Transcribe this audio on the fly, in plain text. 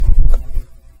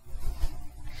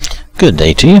Good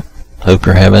day to you. Hope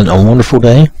you're having a wonderful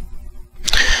day.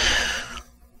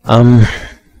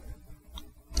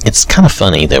 It's kind of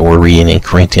funny that we're reading in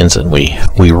Corinthians, and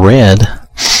we read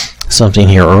something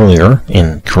here earlier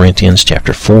in Corinthians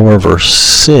chapter 4, verse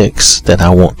 6 that I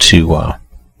want to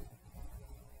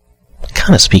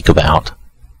kind of speak about.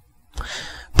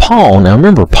 Paul, now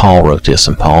remember Paul wrote this,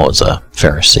 and Paul is a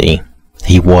Pharisee.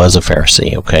 He was a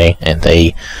Pharisee, okay? And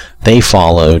they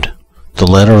followed the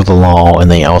letter of the law,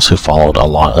 and they also followed a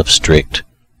lot of strict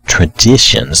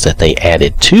traditions that they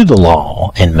added to the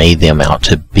law and made them out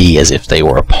to be as if they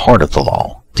were a part of the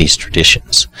law, these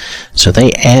traditions. So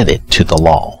they added to the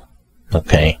law,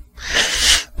 okay?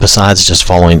 Besides just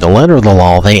following the letter of the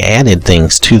law, they added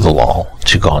things to the law,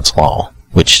 to God's law,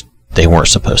 which they weren't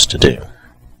supposed to do,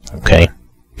 okay?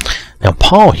 Now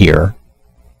Paul here,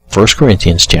 1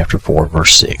 Corinthians chapter 4,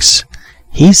 verse 6,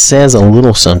 he says a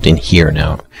little something here.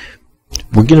 Now,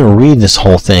 we're going to read this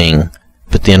whole thing,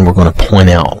 but then we're going to point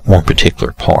out one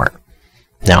particular part.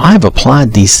 Now, I have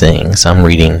applied these things. I'm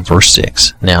reading verse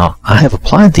 6. Now, I have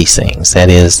applied these things, that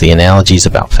is, the analogies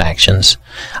about factions.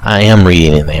 I am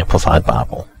reading in the Amplified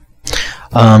Bible.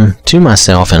 To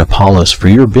myself and Apollos for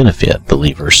your benefit,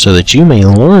 believers, so that you may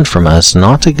learn from us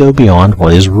not to go beyond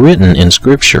what is written in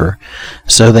Scripture,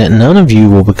 so that none of you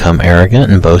will become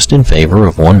arrogant and boast in favor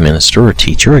of one minister or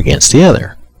teacher against the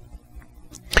other.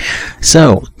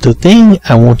 So, the thing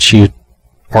I want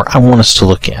us to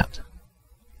look at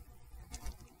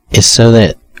is so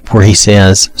that, where he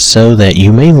says, so that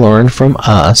you may learn from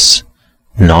us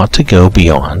not to go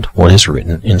beyond what is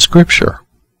written in Scripture.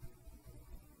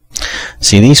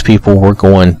 See, these people were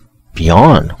going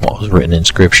beyond what was written in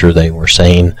Scripture. They were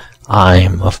saying, I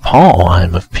am of Paul, I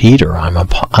am of Peter, I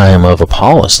am of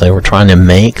Apollos. They were trying to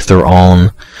make their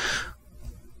own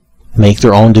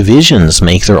divisions,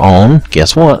 make their own,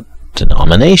 guess what,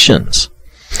 denominations.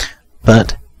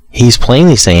 But he's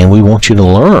plainly saying, we want you to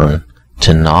learn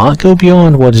to not go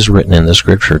beyond what is written in the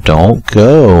Scripture. Don't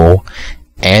go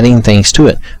adding things to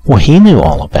it. Well, he knew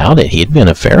all about it. He had been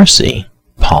a Pharisee.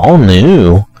 Paul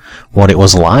knew what it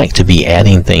was like to be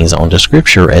adding things onto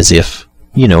Scripture as if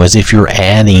you're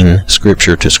adding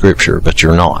Scripture to Scripture, but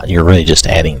you're not. You're really just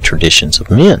adding traditions of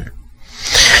men.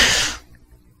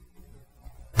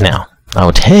 Now, I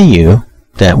will tell you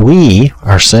that we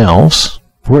ourselves,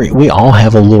 we all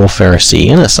have a little Pharisee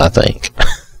in us, I think.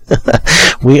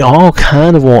 We all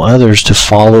kind of want others to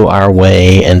follow our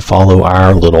way and follow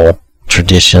our little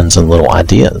traditions and little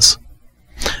ideas.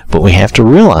 But we have to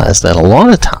realize that a lot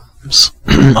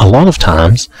of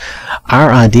times,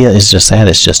 our idea is just that,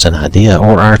 it's just an idea,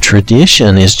 or our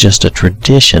tradition is just a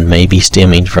tradition, maybe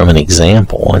stemming from an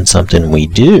example and something we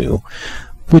do,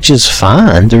 which is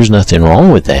fine. There's nothing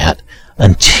wrong with that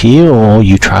until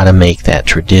you try to make that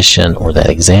tradition or that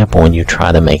example and you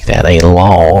try to make that a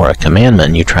law or a commandment,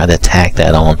 and you try to tack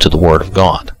that on to the Word of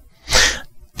God.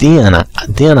 Then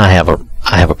I have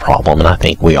a problem, and I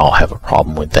think we all have a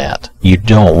problem with that. You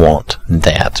don't want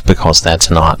that, because that's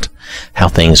not how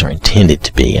things are intended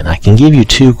to be. And I can give you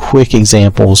two quick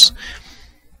examples,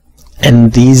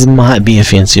 and these might be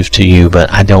offensive to you,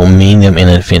 but I don't mean them in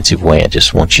an offensive way. I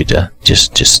just want you to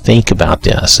just think about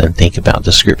this and think about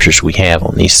the Scriptures we have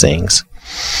on these things.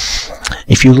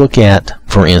 If you look at,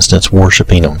 for instance,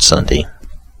 worshiping on Sunday,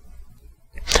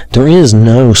 there is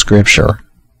no Scripture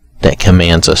that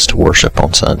commands us to worship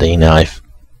on Sunday. Now, if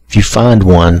you find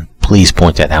one, please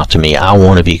point that out to me. I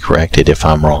want to be corrected if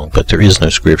I'm wrong, but there is no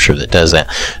Scripture that does that.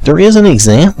 There is an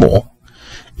example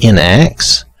in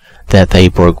Acts that they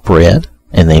broke bread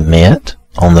and they met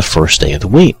on the first day of the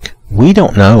week. We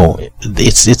don't know.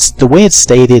 It's the way it's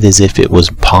stated as if it was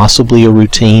possibly a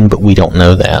routine, but we don't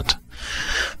know that.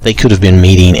 They could have been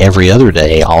meeting every other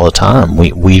day all the time.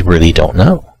 We really don't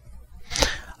know.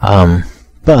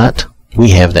 But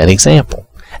we have that example.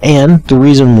 And the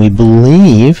reason we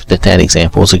believe that that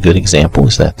example is a good example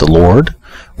is that the Lord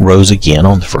rose again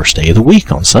on the first day of the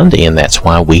week, on Sunday, and that's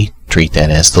why we treat that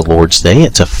as the Lord's Day.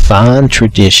 It's a fine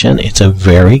tradition. It's a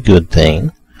very good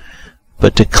thing.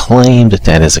 But to claim that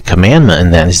that is a commandment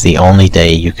and that is the only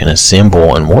day you can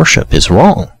assemble and worship is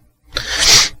wrong.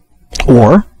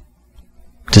 Or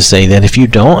to say that if you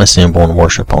don't assemble and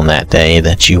worship on that day,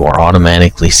 that you are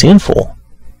automatically sinful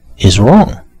is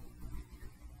wrong.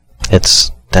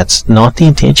 That's not the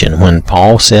intention. When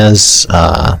Paul says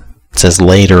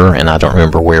later, and I don't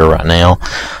remember where right now,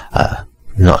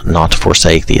 not to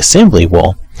forsake the assembly.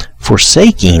 Well,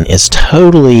 forsaking is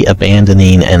totally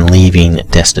abandoning and leaving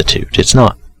destitute. It's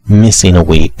not missing a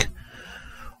week,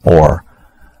 or,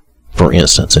 for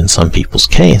instance, in some people's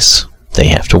case, they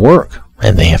have to work,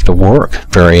 and they have to work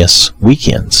various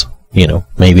weekends.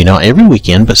 Maybe not every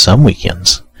weekend, but some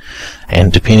weekends.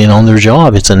 And depending on their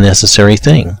job, it's a necessary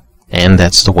thing. And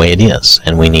that's the way it is.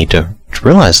 And we need to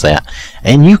realize that.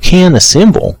 And you can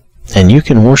assemble and you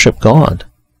can worship God.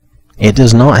 It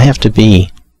does not have to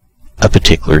be a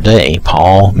particular day.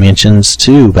 Paul mentions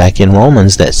too back in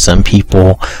Romans that some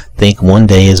people think one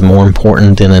day is more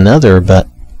important than another, but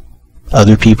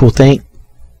other people think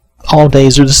all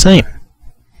days are the same.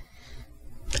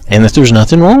 And that there's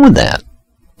nothing wrong with that.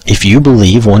 If you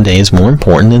believe one day is more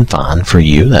important, then fine. For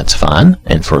you, that's fine.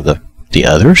 And for the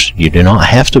others, you do not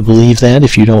have to believe that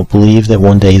if you don't believe that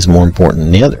one day is more important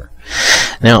than the other.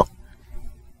 Now,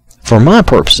 for my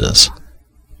purposes,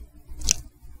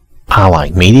 I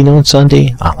like meeting on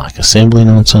Sunday. I like assembling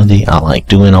on Sunday. I like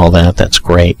doing all that. That's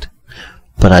great.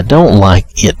 But I don't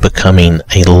like it becoming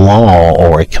a law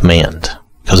or a command,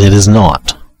 because it is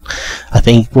not. I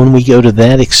think when we go to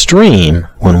that extreme,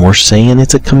 when we're saying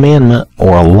it's a commandment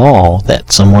or a law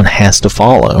that someone has to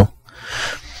follow,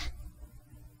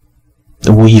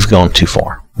 we've gone too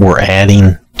far. We're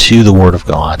adding to the Word of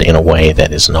God in a way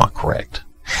that is not correct.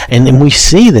 And then we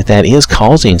see that that is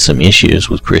causing some issues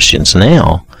with Christians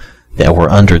now, that we're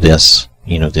under this,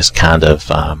 this kind of,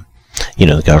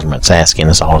 the government's asking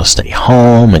us all to stay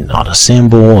home and not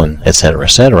assemble, and et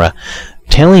cetera,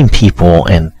 telling people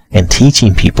and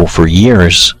teaching people for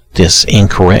years this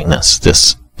incorrectness,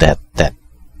 that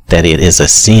it is a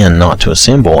sin not to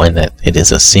assemble, and that it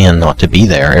is a sin not to be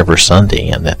there every Sunday,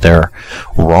 and that they're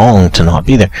wrong to not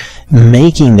be there.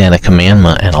 Making that a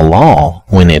commandment and a law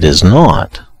when it is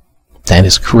not, that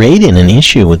is creating an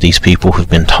issue with these people who've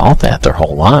been taught that their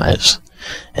whole lives.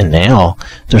 And now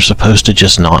they're supposed to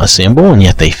just not assemble, and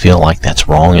yet they feel like that's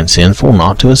wrong and sinful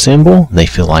not to assemble. They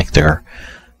feel like they're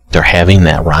having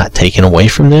that right taken away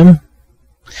from them,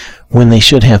 when they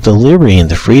should have the liberty and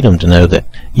the freedom to know that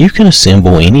you can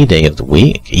assemble any day of the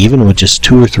week, even with just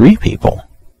 2 or 3 people.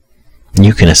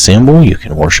 You can assemble, you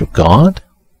can worship God.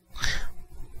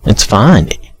 It's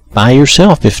fine, by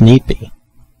yourself if need be.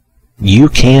 You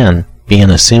can be an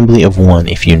assembly of one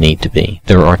if you need to be.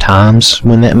 There are times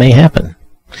when that may happen,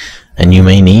 and you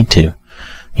may need to,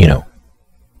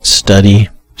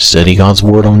 study God's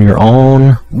Word on your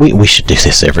own. We should do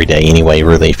this every day anyway,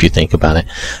 really, if you think about it.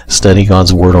 Study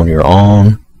God's Word on your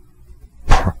own.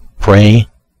 Pray.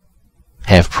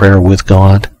 Have prayer with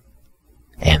God.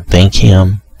 And thank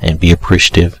Him. And be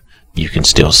appreciative. You can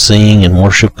still sing and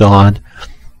worship God.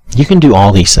 You can do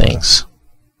all these things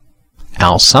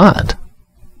outside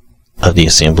of the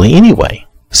assembly anyway.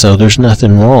 So there's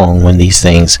nothing wrong when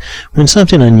when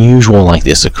something unusual like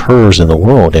this occurs in the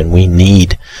world and we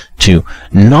need to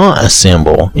not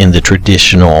assemble in the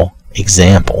traditional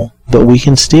example, but we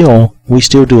still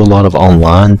do a lot of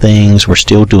online things. We're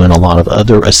still doing a lot of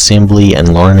other assembly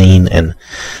and learning and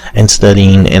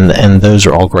studying, and those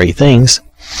are all great things.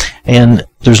 And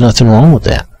there's nothing wrong with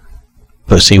that.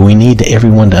 But see, we need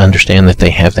everyone to understand that they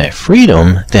have that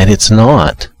freedom, that it's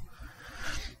not,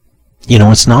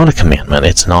 it's not a commandment.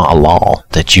 It's not a law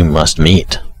that you must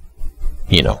meet.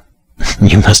 You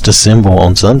must assemble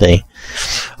on Sunday.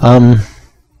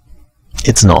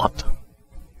 It's not.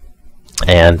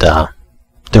 And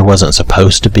there wasn't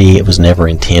supposed to be. It was never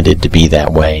intended to be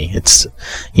that way. It's,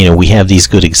 we have these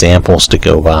good examples to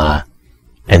go by,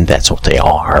 and that's what they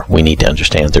are. We need to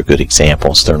understand they're good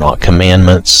examples. They're not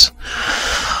commandments.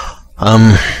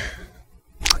 And,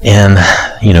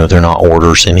 they're not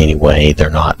orders in any way. They're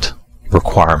not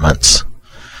requirements.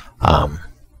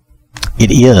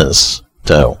 It is,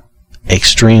 though,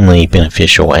 extremely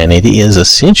beneficial, and it is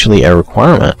essentially a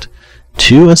requirement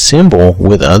to assemble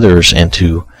with others and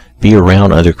to be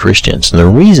around other Christians. And the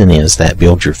reason is that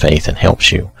builds your faith and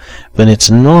helps you. But it's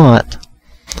not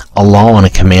a law and a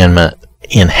commandment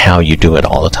in how you do it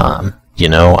all the time.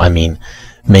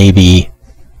 Maybe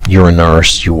you're a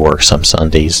nurse, you work some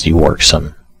Sundays, you work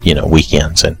some,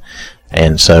 weekends,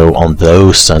 and so on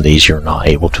those Sundays you're not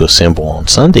able to assemble on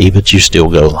Sunday, but you still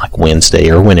go like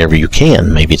Wednesday or whenever you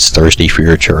can. Maybe it's Thursday for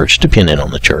your church, depending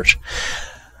on the church.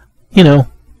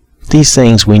 These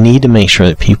things, we need to make sure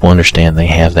that people understand they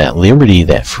have that liberty,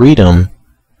 that freedom,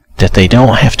 that they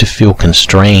don't have to feel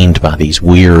constrained by these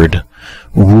weird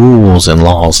rules and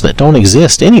laws that don't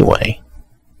exist anyway.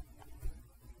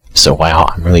 So wow,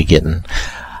 I'm really getting...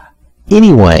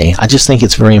 Anyway, I just think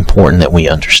it's very important that we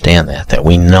understand that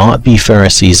we not be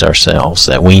Pharisees ourselves,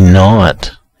 that we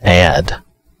not add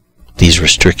these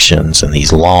restrictions and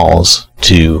these laws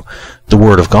to the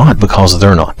Word of God because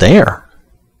they're not there.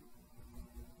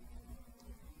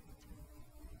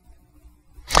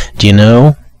 Do you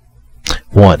know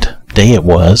what day it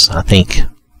was? I think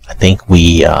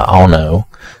we all know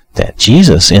that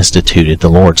Jesus instituted the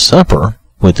Lord's Supper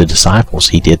with the disciples.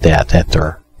 He did that at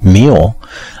their meal.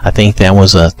 I think that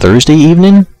was a Thursday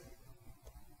evening.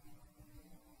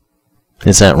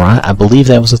 Is that right? I believe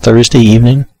that was a Thursday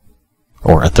evening,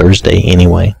 or a Thursday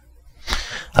anyway.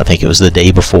 I think it was the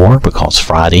day before, because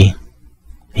Friday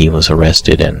he was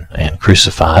arrested and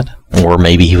crucified. Or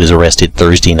maybe he was arrested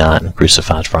Thursday night and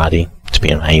crucified Friday,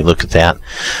 depending on how you look at that.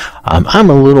 I'm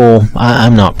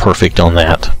not perfect on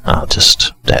that,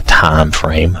 just that time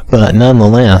frame. But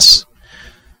nonetheless,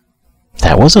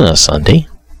 that wasn't a Sunday.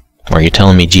 Are you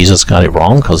telling me Jesus got it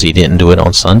wrong because he didn't do it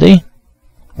on Sunday?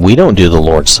 We don't do the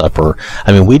Lord's Supper.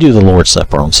 I mean, we do the Lord's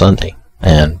Supper on Sunday.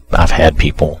 And I've had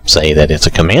people say that it's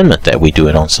a commandment that we do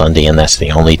it on Sunday, and that's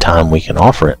the only time we can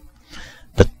offer it.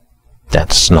 But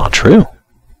that's not true.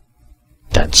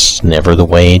 That's never the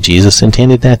way Jesus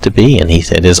intended that to be. And he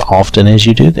said, as often as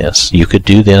you do this, you could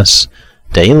do this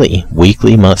daily,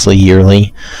 weekly, monthly,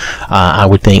 yearly. I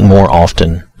would think more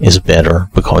often is better,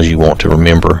 because you want to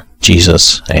remember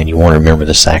Jesus and you want to remember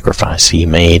the sacrifice he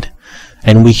made.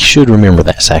 And we should remember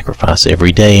that sacrifice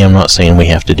every day. I'm not saying we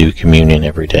have to do communion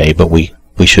every day, but we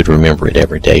should remember it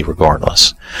every day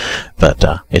regardless. But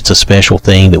it's a special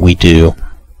thing that we do.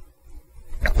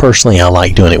 Personally, I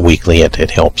like doing it weekly.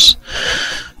 It helps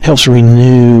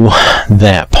renew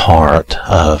that part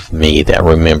of me that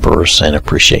remembers and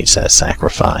appreciates that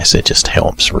sacrifice. It just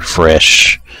helps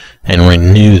refresh and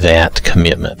renew that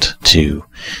commitment to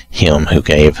him who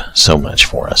gave so much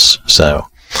for us. So,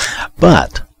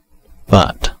 but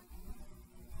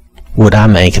would I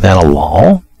make that a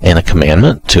law and a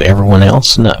commandment to everyone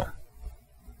else? No.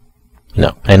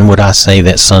 And would I say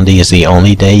that Sunday is the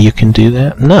only day you can do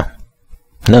that?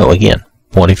 No, again,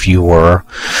 what if you were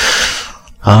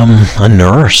a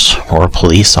nurse or a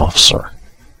police officer?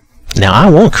 Now, I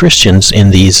want Christians in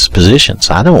these positions.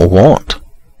 I don't want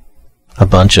a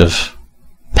bunch of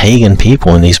pagan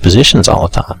people in these positions all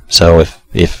the time. So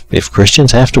if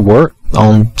Christians have to work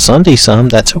on Sunday some,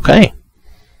 that's okay.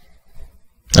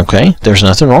 Okay? There's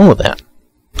nothing wrong with that.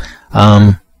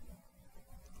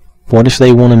 What if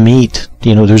they want to meet,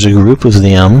 there's a group of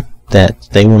them that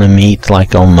they want to meet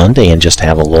like on Monday and just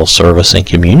have a little service and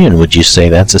communion? Would you say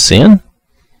that's a sin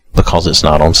because it's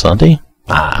not on Sunday?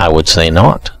 I would say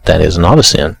not. That is not a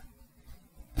sin.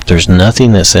 There's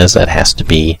nothing that says that has to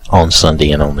be on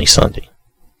Sunday and only Sunday.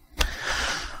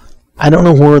 I don't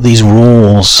know where these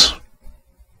rules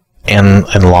and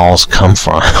laws come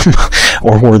from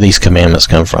or where these commandments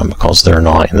come from, because they're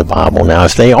not in the Bible. Now,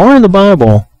 if they are in the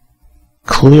Bible,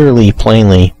 clearly,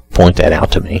 plainly point that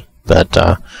out to me. But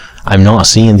I'm not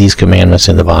seeing these commandments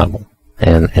in the Bible.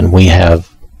 And we have,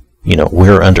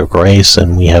 we're under grace,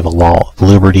 and we have a law of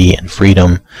liberty and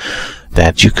freedom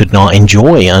that you could not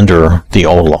enjoy under the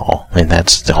old law. And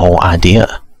that's the whole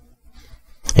idea,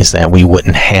 is that we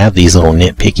wouldn't have these little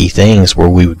nitpicky things where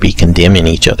we would be condemning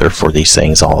each other for these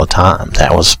things all the time.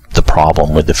 That was the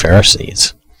problem with the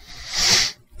Pharisees,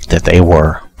 that they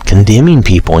were condemning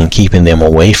people and keeping them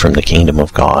away from the kingdom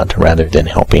of God rather than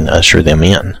helping usher them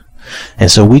in.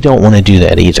 And so we don't want to do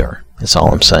that either. That's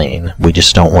all I'm saying. We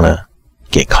just don't want to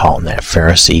get caught in that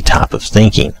Pharisee type of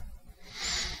thinking.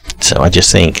 So I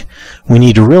just think we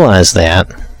need to realize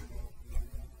that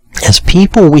as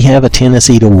people, we have a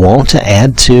tendency to want to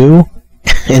add to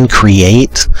and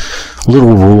create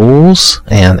little rules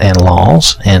and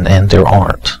laws, and there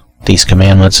aren't. These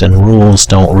commandments and rules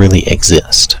don't really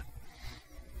exist.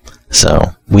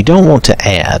 So we don't want to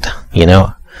add,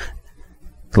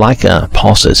 like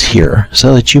Paul says here,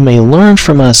 so that you may learn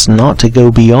from us not to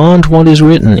go beyond what is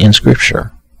written in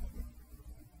Scripture.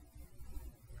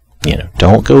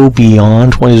 Don't go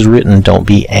beyond what is written. Don't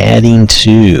be adding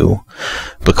to,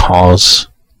 because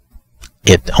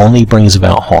it only brings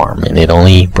about harm, and it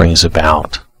only brings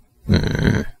about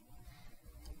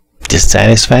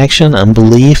dissatisfaction,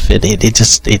 unbelief.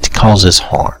 It causes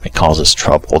harm. It causes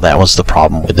trouble. That was the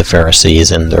problem with the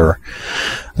Pharisees and their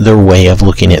way of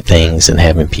looking at things and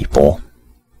having people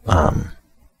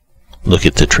look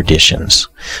at the traditions.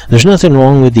 There's nothing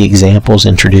wrong with the examples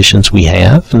and traditions we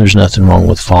have, and there's nothing wrong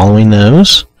with following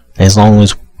those, as long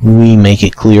as we make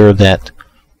it clear that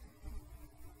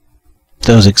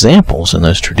those examples and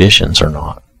those traditions are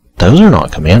not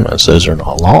commandments. Those are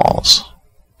not laws.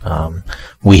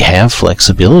 We have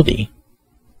flexibility,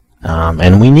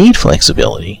 and we need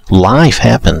flexibility. Life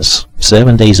happens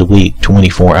 7 days a week,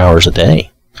 24 hours a day,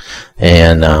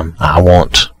 and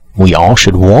we all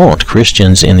should want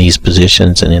Christians in these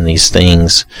positions and in these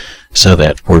things, so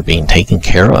that we're being taken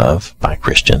care of by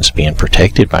Christians, being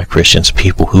protected by Christians,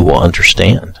 people who will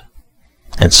understand.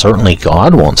 And certainly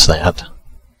God wants that.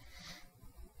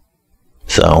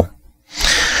 So,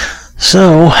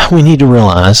 So we need to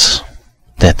realize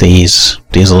that these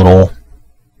little,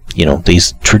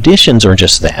 these traditions are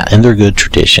just that, and they're good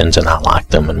traditions, and I like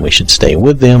them, and we should stay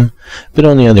with them. But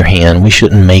on the other hand, we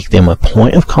shouldn't make them a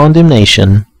point of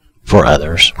condemnation for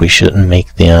others. We shouldn't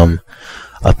make them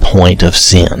a point of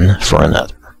sin for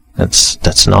another.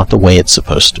 That's not the way it's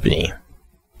supposed to be.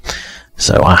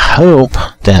 So I hope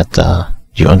that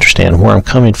you understand where I'm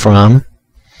coming from.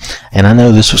 And I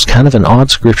know this was kind of an odd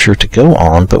scripture to go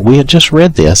on, but we had just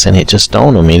read this, and it just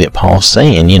dawned on me that Paul's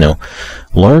saying,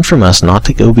 learn from us not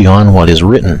to go beyond what is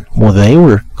written. Well, they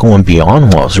were going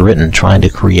beyond what was written,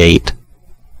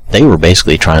 they were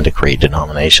basically trying to create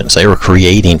denominations. They were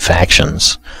creating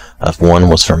factions. One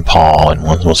was from Paul, and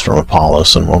one was from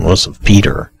Apollos, and one was of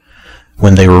Peter,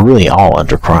 when they were really all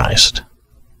under Christ.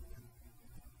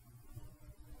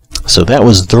 So that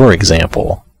was their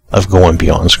example of going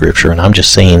beyond Scripture, and I'm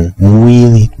just saying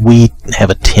we have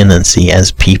a tendency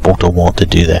as people to want to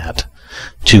do that,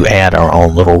 to add our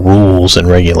own little rules and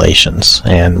regulations,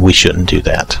 and we shouldn't do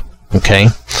that. Okay?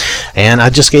 And I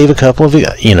just gave a couple of,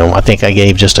 I think I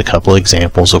gave just a couple of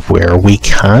examples of where we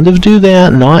kind of do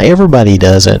that. Not everybody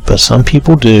does it, but some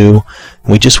people do.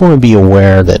 We just want to be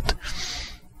aware that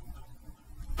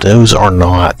those are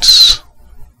not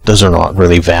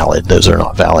really valid. Those are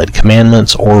not valid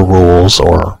commandments or rules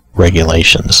or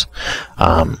regulations.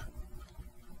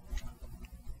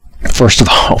 First of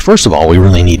all, we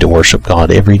really need to worship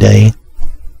God every day,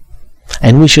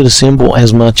 and we should assemble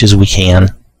as much as we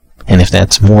can. And if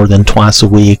that's more than twice a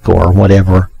week or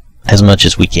whatever, as much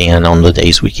as we can on the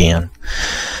days we can.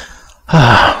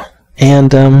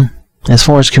 And as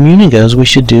far as communion goes, we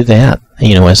should do that,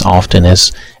 as often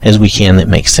as we can that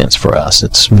makes sense for us.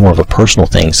 It's more of a personal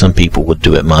thing. Some people would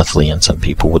do it monthly, and some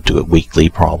people would do it weekly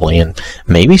probably, and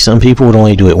maybe some people would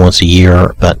only do it once a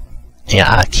year, but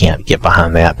yeah, I can't get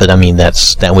behind that. But I mean,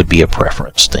 that would be a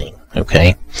preference thing,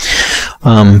 okay?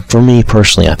 For me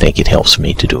personally, I think it helps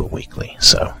me to do it weekly,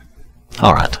 so.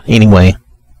 Alright, anyway,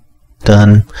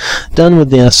 done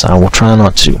with this. I will try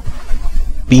not to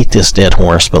beat this dead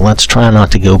horse, but let's try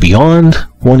not to go beyond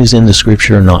what is in the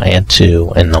Scripture, not add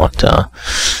to, and not,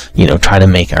 try to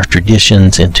make our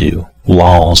traditions into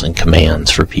laws and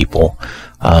commands for people,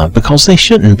 because they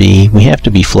shouldn't be. We have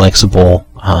to be flexible.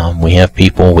 We have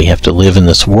people, we have to live in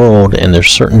this world, and there's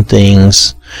certain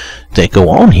things that go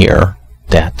on here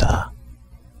that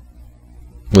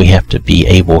we have to be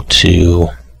able to,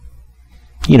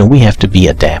 we have to be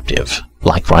adaptive.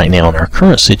 Like right now in our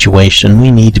current situation,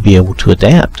 we need to be able to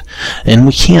adapt. And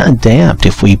we can't adapt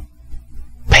if we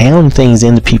pound things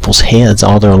into people's heads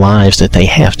all their lives that they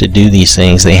have to do these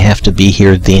things. They have to be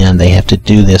here then. They have to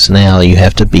do this now. You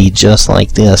have to be just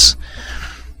like this.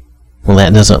 Well,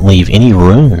 that doesn't leave any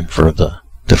room for the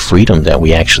freedom that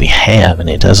we actually have, and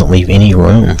it doesn't leave any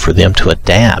room for them to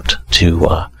adapt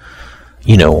to,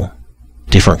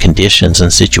 different conditions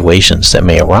and situations that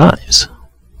may arise.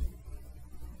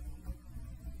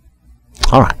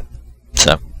 Alright,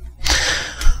 so,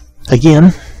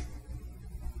 again,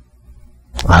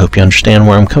 I hope you understand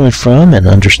where I'm coming from and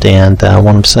understand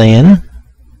what I'm saying.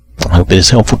 I hope it is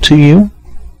helpful to you.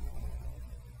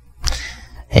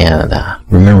 And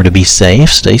remember to be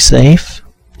safe, stay safe,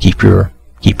 keep your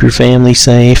family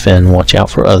safe, and watch out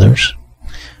for others.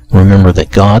 Remember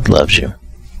that God loves you.